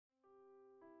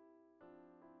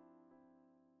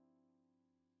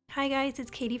Hi guys, it's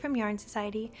Katie from Yarn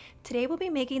Society. Today we'll be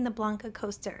making the BLANCA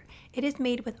coaster. It is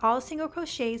made with all single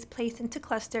crochets placed into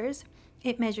clusters.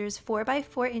 It measures 4 by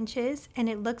 4 inches and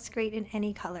it looks great in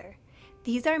any color.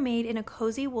 These are made in a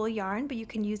cozy wool yarn, but you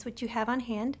can use what you have on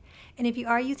hand. And if you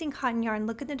are using cotton yarn,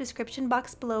 look in the description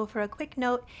box below for a quick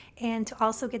note and to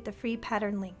also get the free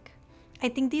pattern link. I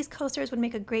think these coasters would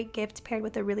make a great gift paired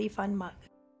with a really fun mug.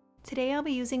 Today I'll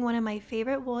be using one of my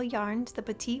favorite wool yarns, the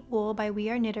Petite Wool by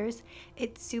We Are Knitters.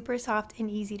 It's super soft and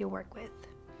easy to work with.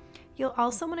 You'll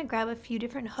also want to grab a few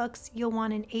different hooks. You'll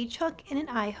want an H hook and an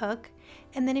I hook.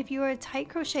 And then if you are a tight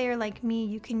crocheter like me,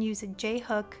 you can use a J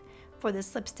hook for the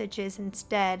slip stitches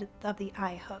instead of the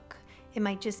I hook. It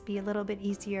might just be a little bit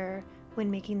easier when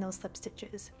making those slip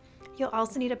stitches. You'll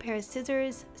also need a pair of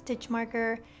scissors, stitch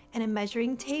marker, and a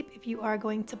measuring tape if you are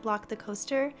going to block the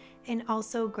coaster, and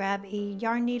also grab a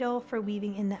yarn needle for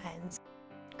weaving in the ends.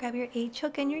 Grab your H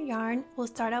hook and your yarn. We'll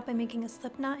start out by making a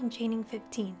slip knot and chaining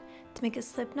 15. To make a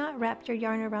slip knot, wrap your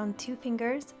yarn around 2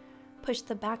 fingers, push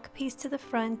the back piece to the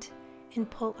front, and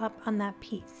pull up on that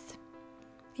piece.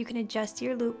 You can adjust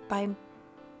your loop by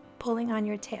pulling on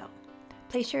your tail.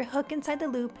 Place your hook inside the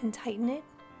loop and tighten it.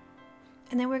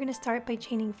 And then we're going to start by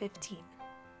chaining 15.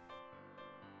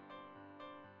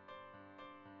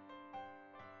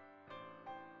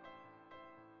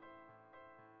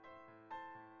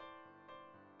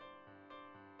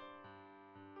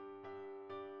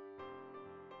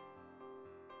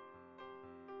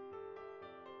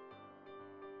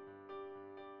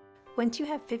 Once you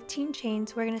have 15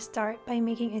 chains, we're going to start by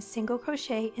making a single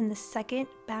crochet in the second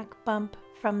back bump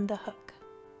from the hook.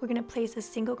 We're going to place a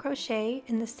single crochet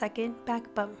in the second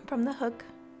back bump from the hook.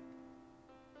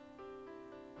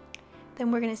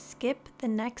 Then we're going to skip the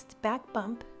next back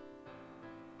bump.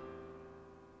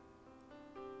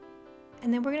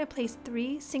 And then we're going to place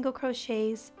 3 single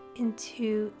crochets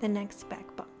into the next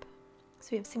back bump. So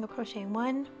we have single crochet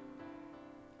 1,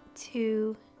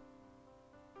 2,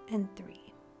 and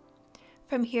 3.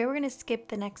 From here, we're going to skip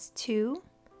the next 2.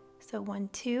 So 1,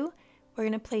 2. We're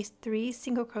going to place 3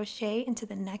 single crochet into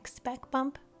the next back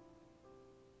bump.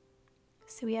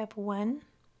 So we have 1,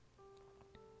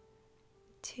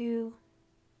 2,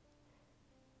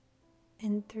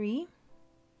 and 3.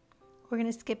 We're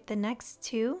going to skip the next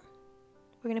 2.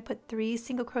 We're going to put 3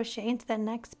 single crochet into that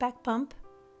next back bump.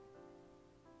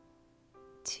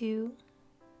 2,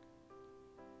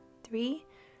 3.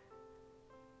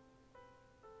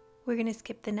 We're going to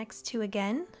skip the next 2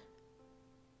 again.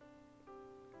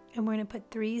 And we're going to put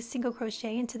 3 single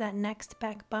crochet into that next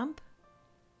back bump.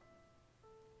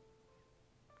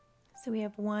 So we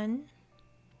have 1,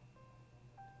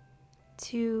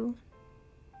 2,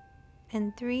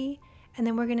 and 3. And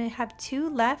then we're going to have 2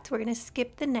 left. We're going to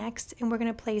skip the next and we're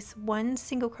going to place 1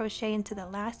 single crochet into the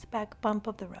last back bump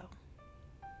of the row.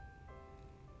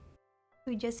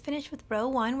 We just finished with row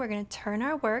 1. We're going to turn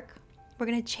our work. We're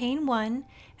going to chain 1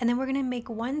 and then we're going to make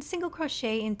 1 single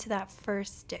crochet into that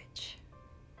first stitch.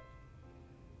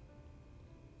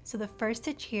 So the first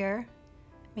stitch here,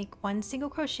 make 1 single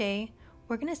crochet.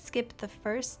 We're going to skip the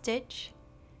first stitch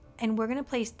and we're going to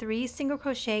place 3 single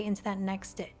crochet into that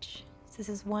next stitch. So this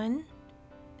is 1,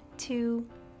 2,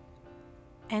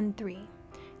 and 3.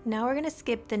 Now we're going to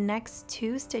skip the next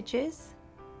 2 stitches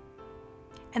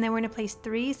and then we're going to place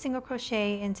 3 single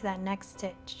crochet into that next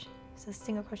stitch. So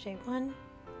single crochet 1,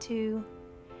 2,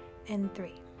 and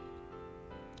 3.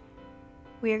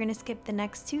 We are going to skip the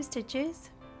next 2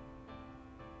 stitches.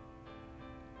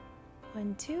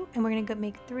 1, 2, and we're going to go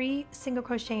make 3 single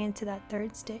crochet into that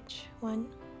third stitch. 1,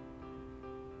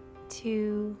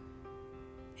 2,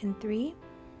 and 3.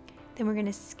 Then we're going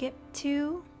to skip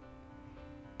 2,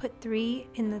 put 3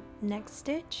 in the next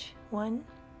stitch. 1,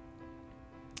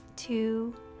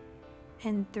 2,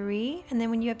 and 3. And then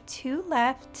when you have 2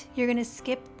 left, you're going to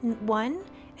skip 1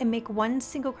 and make 1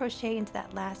 single crochet into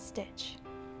that last stitch.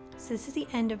 So this is the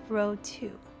end of row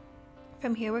 2.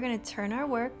 From here, we're going to turn our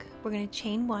work. We're going to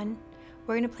chain 1.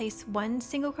 We're going to place 1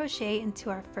 single crochet into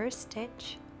our first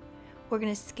stitch. We're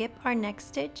going to skip our next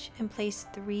stitch and place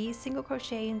 3 single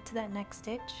crochet into that next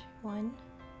stitch. 1,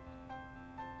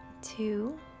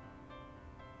 2,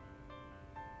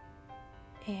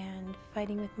 and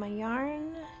fighting with my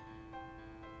yarn,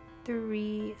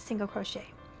 3 single crochet.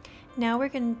 Now we're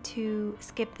going to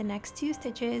skip the next 2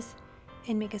 stitches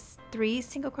and make 3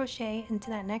 single crochet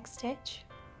into that next stitch.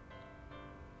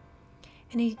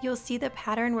 And you'll see the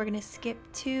pattern. We're going to skip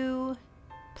 2,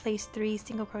 place 3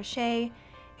 single crochet,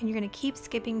 and you're going to keep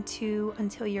skipping 2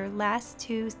 until your last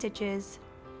 2 stitches.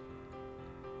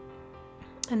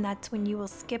 And that's when you will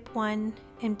skip 1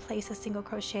 and place a single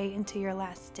crochet into your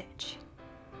last stitch.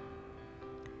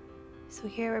 So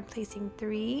here we're placing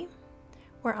 3.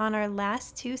 We're on our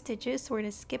last 2 stitches, so we're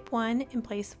going to skip 1 and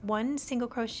place 1 single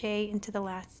crochet into the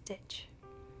last stitch.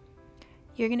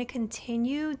 You're going to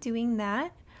continue doing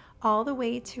that all the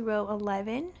way to row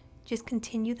 11. Just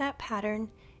continue that pattern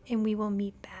and we will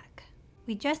meet back.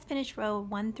 We just finished row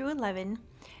 1 through 11.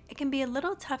 It can be a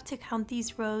little tough to count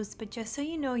these rows, but just so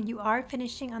you know, you are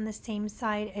finishing on the same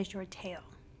side as your tail.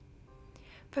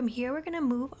 From here, we're going to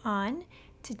move on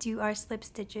to do our slip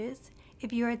stitches.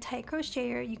 If you're a tight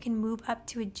crocheter, you can move up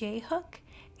to a J hook,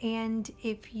 and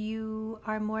if you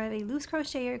are more of a loose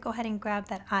crocheter, go ahead and grab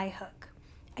that I hook.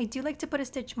 I do like to put a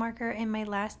stitch marker in my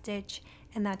last stitch,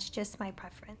 and that's just my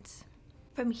preference.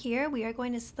 From here, we are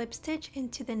going to slip stitch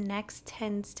into the next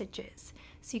 10 stitches.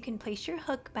 So you can place your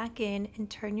hook back in and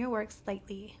turn your work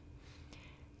slightly.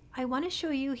 I want to show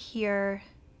you here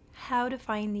how to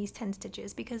find these 10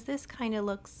 stitches because this kind of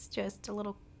looks just a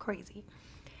little crazy.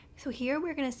 So here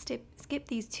we're going to skip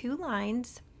these 2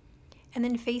 lines, and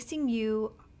then facing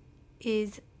you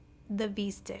is the V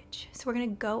stitch. So we're going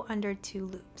to go under 2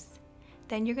 loops.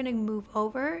 Then you're going to move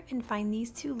over and find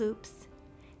these 2 loops.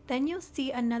 Then you'll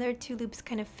see another 2 loops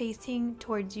kind of facing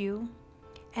towards you,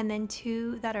 and then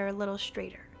 2 that are a little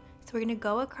straighter. So we're going to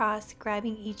go across,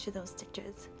 grabbing each of those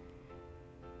stitches.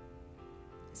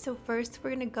 So first we're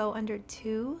going to go under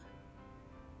 2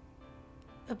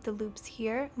 of the loops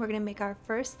here. We're going to make our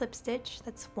first slip stitch,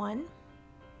 that's 1.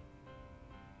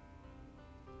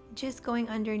 Just going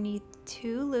underneath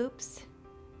 2 loops.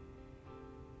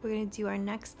 We're going to do our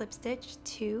next slip stitch,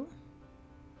 2.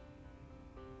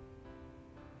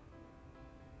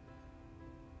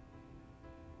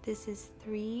 This is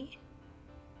 3.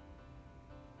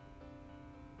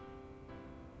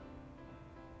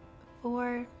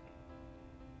 4.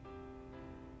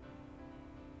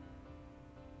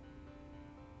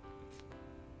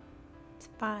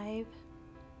 5.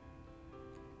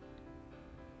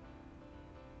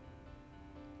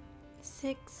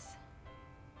 6.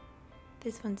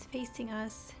 This one's facing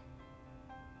us.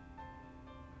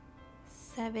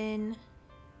 7.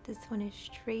 This one is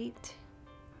straight.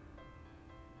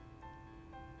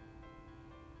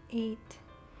 8.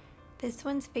 This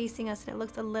one's facing us and it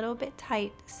looks a little bit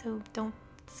tight, so don't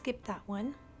skip that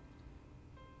one.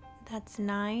 That's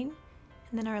 9,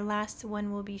 and then our last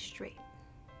one will be straight.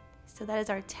 So that is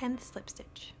our 10th slip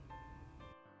stitch.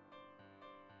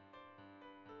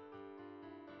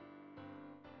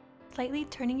 Slightly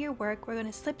turning your work, we're going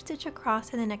to slip stitch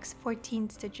across in the next 14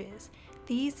 stitches.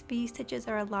 These V stitches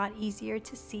are a lot easier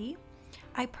to see.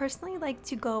 I personally like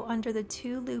to go under the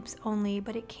 2 loops only,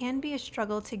 but it can be a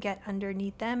struggle to get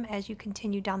underneath them as you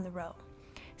continue down the row.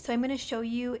 So I'm going to show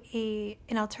you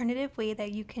an alternative way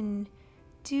that you can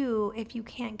do if you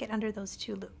can't get under those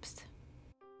 2 loops.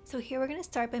 So here we're going to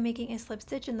start by making a slip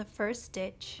stitch in the first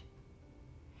stitch.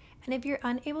 And if you're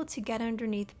unable to get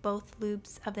underneath both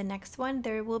loops of the next one,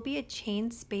 there will be a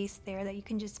chain space there that you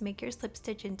can just make your slip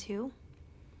stitch into.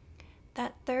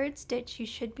 That third stitch you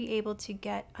should be able to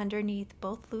get underneath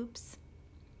both loops.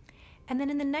 And then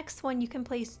in the next one you can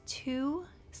place 2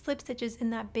 slip stitches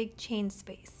in that big chain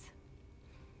space.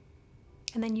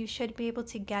 And then you should be able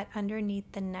to get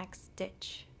underneath the next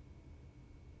stitch.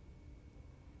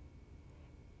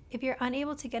 If you're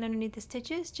unable to get underneath the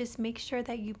stitches, just make sure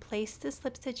that you place the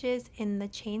slip stitches in the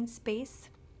chain space.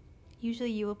 Usually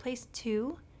you will place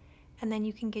 2, and then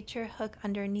you can get your hook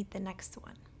underneath the next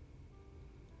one.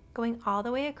 Going all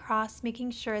the way across,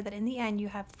 making sure that in the end you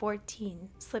have 14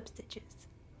 slip stitches.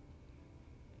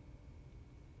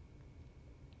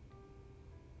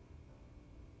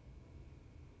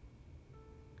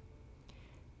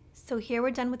 So here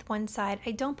we're done with one side.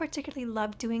 I don't particularly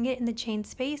love doing it in the chain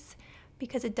space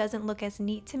because it doesn't look as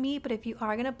neat to me, but if you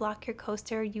are going to block your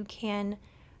coaster, you can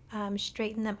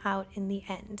straighten them out in the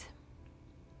end.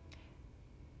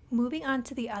 Moving on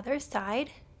to the other side,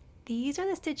 these are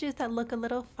the stitches that look a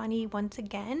little funny once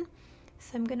again,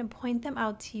 so I'm going to point them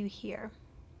out to you here.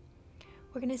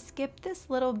 We're going to skip this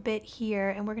little bit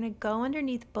here and we're going to go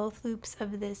underneath both loops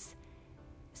of this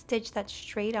stitch that's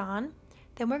straight on.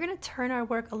 Then we're going to turn our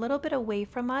work a little bit away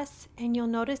from us, and you'll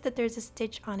notice that there's a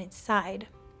stitch on its side.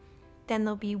 Then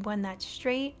there'll be one that's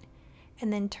straight,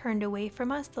 and then turned away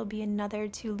from us there'll be another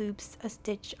 2 loops, a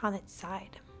stitch on its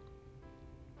side.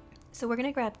 So we're going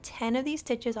to grab 10 of these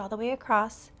stitches all the way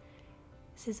across.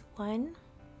 This is 1,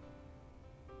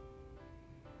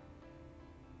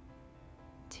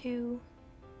 2,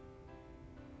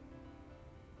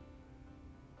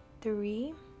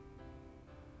 3,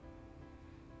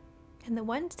 and the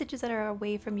 1 stitches that are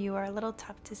away from you are a little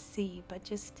tough to see, but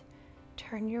just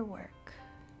turn your work.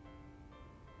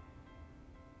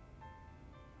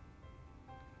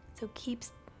 So keep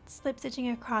slip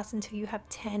stitching across until you have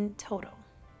 10 total.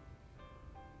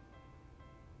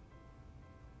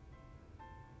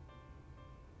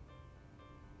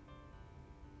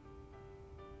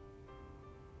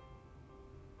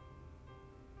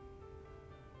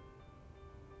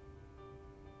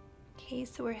 Okay,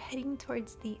 so we're heading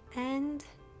towards the end.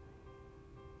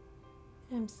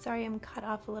 I'm sorry I'm cut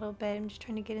off a little bit. I'm just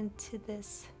trying to get into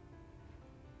this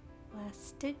last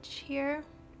stitch here.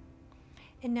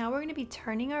 And now we're going to be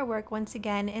turning our work once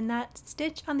again, and that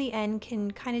stitch on the end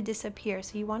can kind of disappear.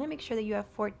 So you want to make sure that you have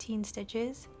 14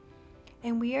 stitches.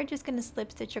 And we are just going to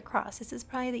slip stitch across. This is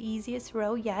probably the easiest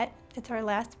row yet. It's our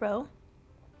last row.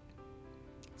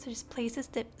 So just place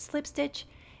a slip stitch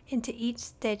into each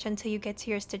stitch until you get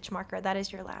to your stitch marker. That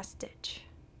is your last stitch.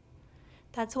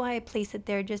 That's why I place it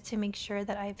there, just to make sure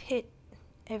that I've hit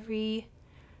every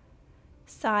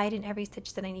side and every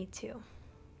stitch that I need to.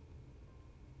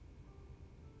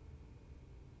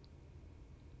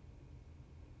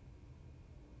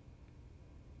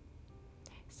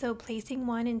 So placing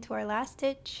one into our last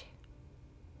stitch,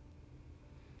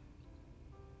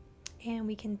 and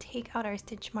we can take out our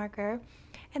stitch marker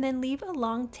and then leave a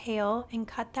long tail and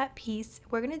cut that piece.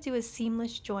 We're going to do a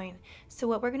seamless join. So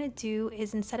what we're going to do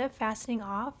is, instead of fastening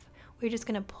off, we're just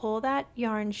going to pull that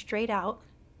yarn straight out,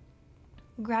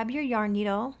 grab your yarn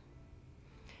needle,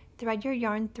 thread your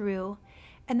yarn through,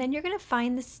 and then you're going to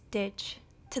find the stitch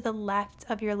to the left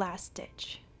of your last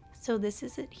stitch. So this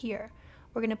is it here.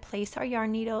 We're going to place our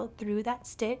yarn needle through that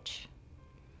stitch,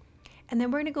 and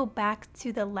then we're going to go back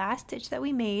to the last stitch that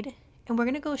we made, and we're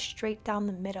going to go straight down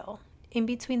the middle, in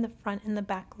between the front and the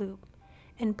back loop,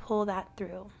 and pull that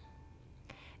through.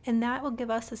 And that will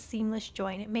give us a seamless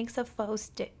join. It makes a faux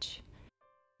stitch.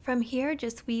 From here,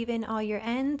 just weave in all your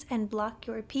ends and block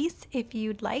your piece if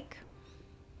you'd like,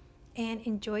 and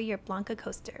enjoy your Blanca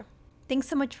coaster. Thanks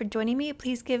so much for joining me.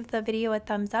 Please give the video a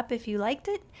thumbs up if you liked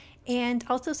it, and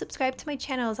also subscribe to my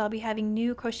channel, as I'll be having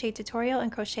new crochet tutorial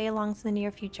and crochet alongs in the near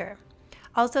future.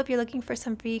 Also, if you're looking for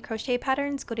some free crochet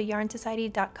patterns, go to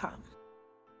yarnsociety.com.